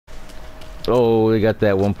Oh, they got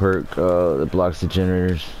that one perk that blocks the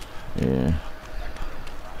generators. Yeah.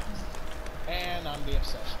 And I'm the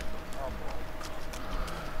obsession. Oh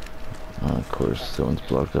boy. Of course, someone's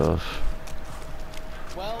blocked off.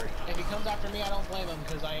 Well, if he comes after me, I don't blame him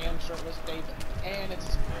because I am shirtless David, and it's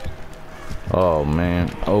a spirit. Oh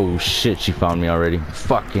man. Oh shit, she found me already.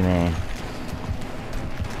 Fucking A.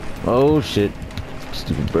 Oh shit.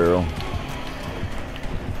 Stupid barrel.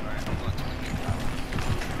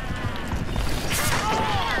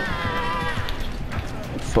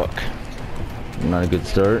 Fuck. Not a good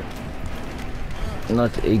start.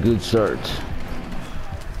 Not a good start.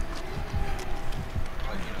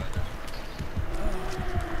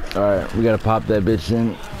 Alright, we gotta pop that bitch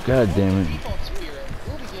in. God damn it. Default spirit.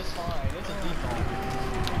 We'll be just fine. It's a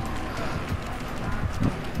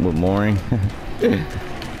default. What, mooring?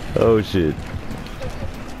 Oh shit.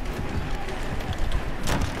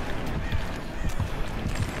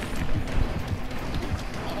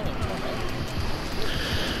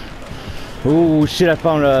 Oh shit, I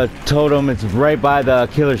found a totem. It's right by the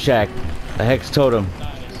killer shack. A hex totem.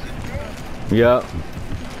 Nice. Yup.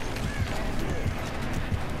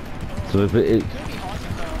 So if it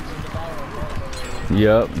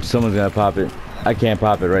yup, someone's gonna pop it. I can't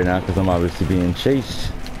pop it right now because I'm obviously being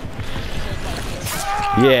chased.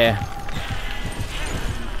 Yeah.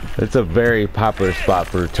 It's a very popular spot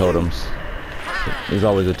for totems. There's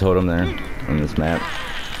always a totem there on this map.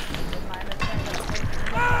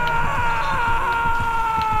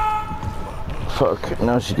 Fuck,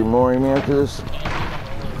 now she can mori me after this.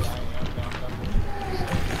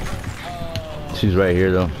 She's right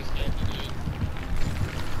here though.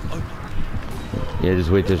 Yeah, just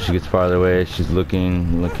wait till she gets farther away. She's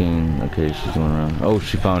looking. Okay, she's going around. Oh,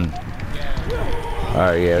 she found.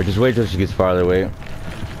 Alright, yeah, just wait till she gets farther away.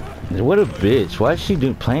 What a bitch. Why is she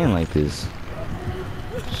playing like this?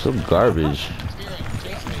 So garbage.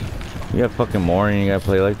 You got fucking mori and you gotta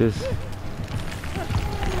play like this?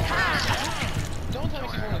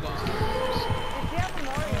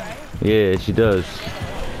 Yeah, she does.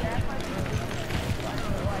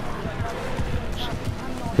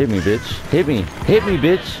 Hit me, bitch. Hit me. Hit me,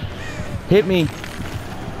 bitch. Hit me.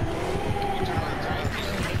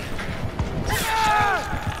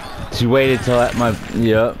 She waited till my...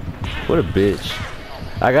 Yup. What a bitch.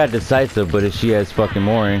 I got decisive, but if she has fucking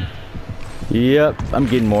mooring. Yep, I'm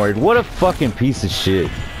getting moored. What a fucking piece of shit.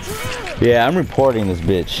 Yeah, I'm reporting this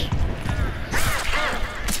bitch.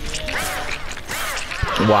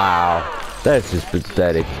 Wow. That's just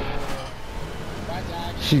pathetic.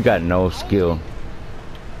 She's got no skill.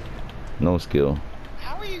 No skill.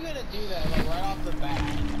 How are you gonna do that, like, right off the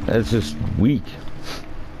bat? That's just weak.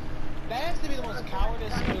 That has to be the most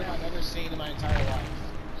cowardice move I've ever seen in my entire life.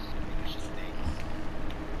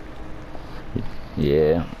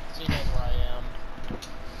 Yeah. She knows where I am.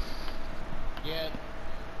 Yep.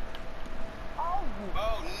 Oh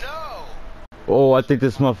no! Oh, I think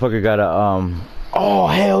this motherfucker got a oh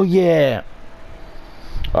hell yeah!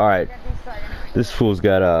 All right, this fool's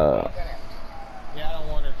got a. Yeah, I don't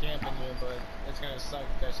want her camping me, but it's gonna suck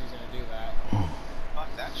that she's gonna do that. Fuck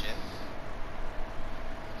that shit.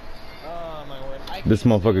 Oh my word! This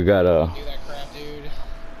motherfucker got a. Do that crap, dude.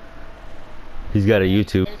 He's got a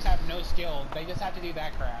YouTube. Players have no skill. They just have to do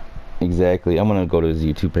that crap. Exactly. I'm gonna go to his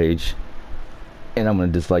YouTube page, and I'm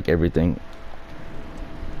gonna dislike everything.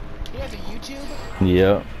 He has a YouTube?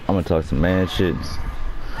 Yeah, I'm gonna talk some mad shit.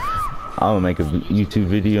 I'm gonna make a YouTube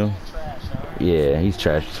video. Trash, huh? Yeah, he's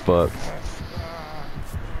trash as fuck.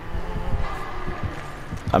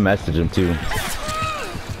 I messaged him too.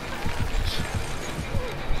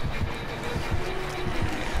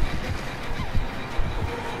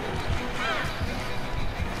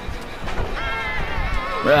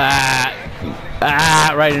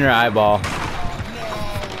 Ah, right in her eyeball. Oh, no.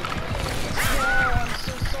 I'm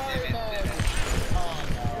so sorry, man. Oh,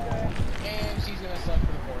 no. And she's gonna suck for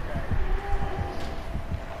the poor guy.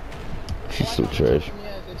 She's Well, so trash.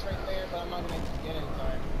 Yeah, it's right there, but I'm not gonna get it in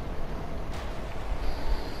time.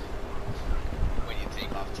 When you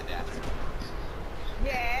take off to death.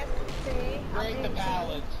 Yes, see? Break the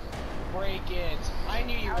pallet. Break it. I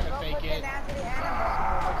knew you were gonna fake it.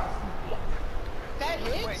 That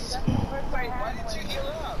hits? Wait, Why didn't you heal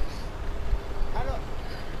up?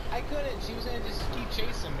 I couldn't. She was gonna just keep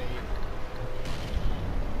chasing me.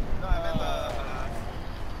 No, I meant the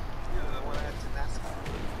one I had to NASCAR.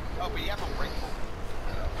 Oh, but you have a rifle.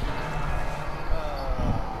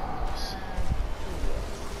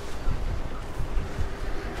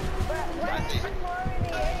 Why did you more in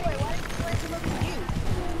the anyway? Why did you let him look at you?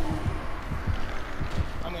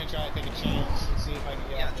 I'm gonna try to take a chance and see if I can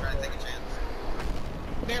get out. Yeah, try to take a chance.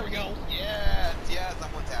 There we we go. Yes, yes,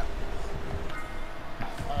 I'm on tap.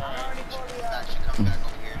 I'm already She fully comes back, she comes back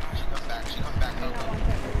over here. She comes back hang over. on 1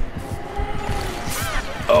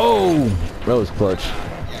 second. Oh, that was clutch.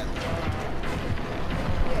 Yes.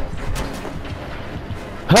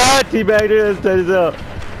 Ha! Teabag, dude, that's tight as hell.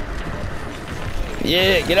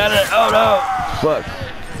 Yeah, get out of there. Oh no! Fuck.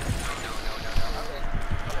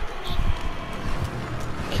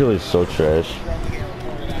 Killer's so trash.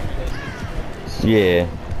 Yeah.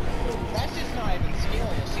 That's just not even skill.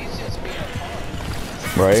 She's just being a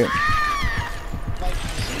punk. Right? Like,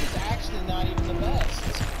 she's actually not even the best.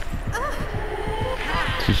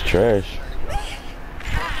 She's trash. At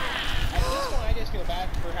this point, I just feel bad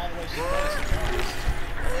for how the way she plays.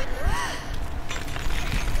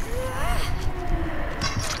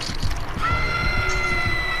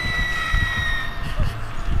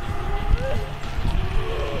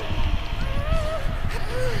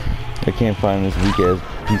 I can't find this weak ass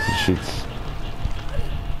piece of shits.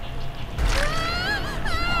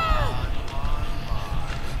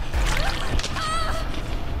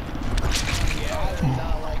 Yeah, I did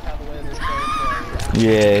not like how the way this player played.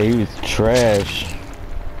 Yeah, he was trash.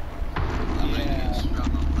 Yeah.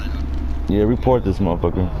 Yeah, report this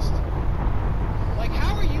motherfucker. Like,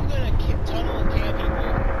 how are you gonna tunnel and camp in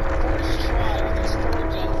here? First try with this 4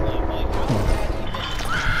 gens left. Like,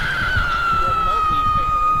 how is that even remotely fair?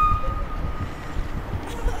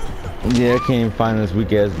 Yeah, I can't even find this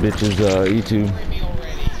weak ass bitch's YouTube. Worry me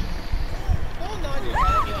already. Don't nod your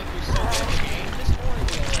head at me like you're so good at the game. Just worry me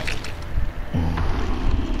already.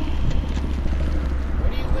 What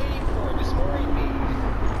are you waiting for? Just worry me.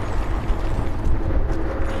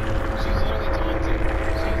 She's literally taunting.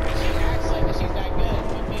 She acts like she's that good,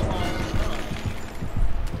 but meanwhile she's not.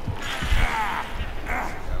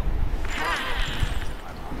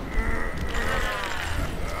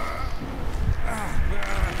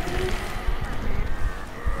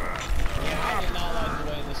 Yeah, I did not like the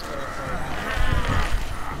way this square played out.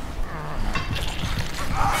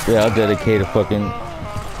 Yeah, I'll dedicate a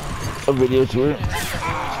video to her.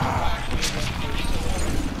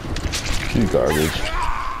 She's garbage.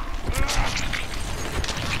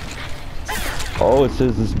 Oh, it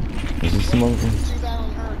says this. Is this some other thing? Too bad on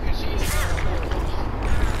her because she is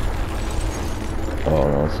Oh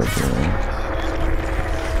no, it's something wrong.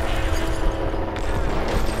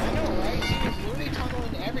 I know, right? She was literally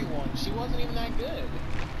tunneling everyone. She wasn't even that good.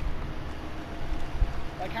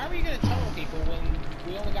 Like, how are you gonna tunnel people when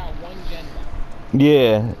we only got 1 gen left?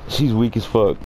 Yeah, she's weak as fuck.